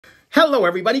Hello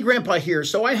everybody, Grandpa here.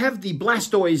 So I have the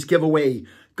Blastoise giveaway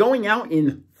going out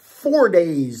in 4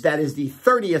 days. That is the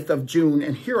 30th of June,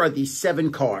 and here are the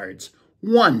 7 cards.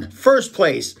 1, first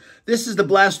place. This is the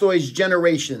Blastoise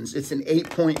Generations. It's an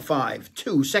 8.5.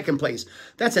 2, second place.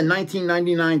 That's a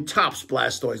 1999 Topps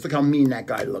Blastoise. Look how mean that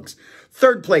guy looks.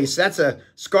 Third place, that's a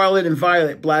Scarlet and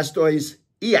Violet Blastoise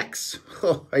EX.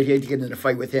 Oh, I'd hate to get in a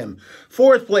fight with him.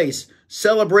 Fourth place,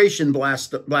 Celebration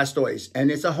Blastoise,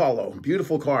 and it's a holo.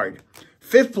 Beautiful card.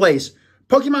 Fifth place,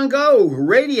 Pokemon Go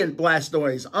Radiant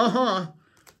Blastoise.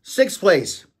 Sixth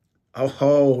place, Dark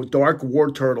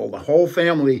Wartortle. The whole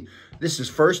family. This is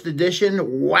first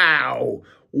edition. Wow,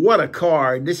 what a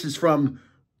card. This is from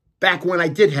back when I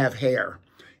did have hair.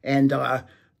 And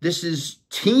this is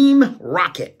Team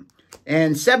Rocket.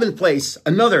 And seventh place,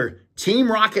 another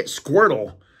Team Rocket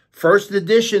Squirtle. First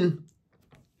edition.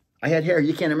 I had hair.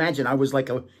 You can't imagine. I was like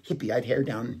a hippie. I had hair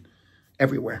down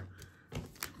everywhere.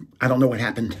 I don't know what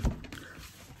happened.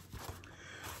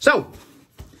 So,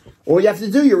 all you have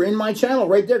to do, you're in my channel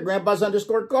right there,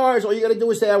 Grandpa's_Cards. All you got to do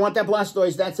is say, I want that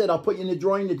Blastoise. That's it. I'll put you in the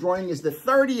drawing. The drawing is the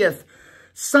 30th,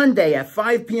 Sunday at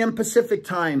 5 p.m. Pacific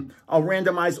time. I'll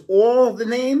randomize all the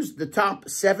names. The top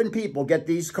 7 people get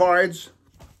these cards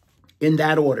in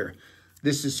that order.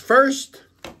 This is first.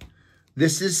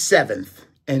 This is 7th.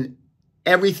 And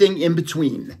everything in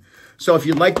between. So if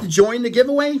you'd like to join the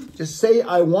giveaway, just say,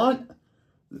 I want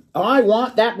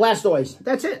that Blastoise.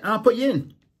 That's it. I'll put you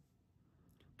in.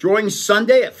 Drawing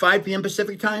Sunday at 5 p.m.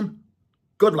 Pacific time.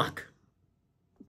 Good luck.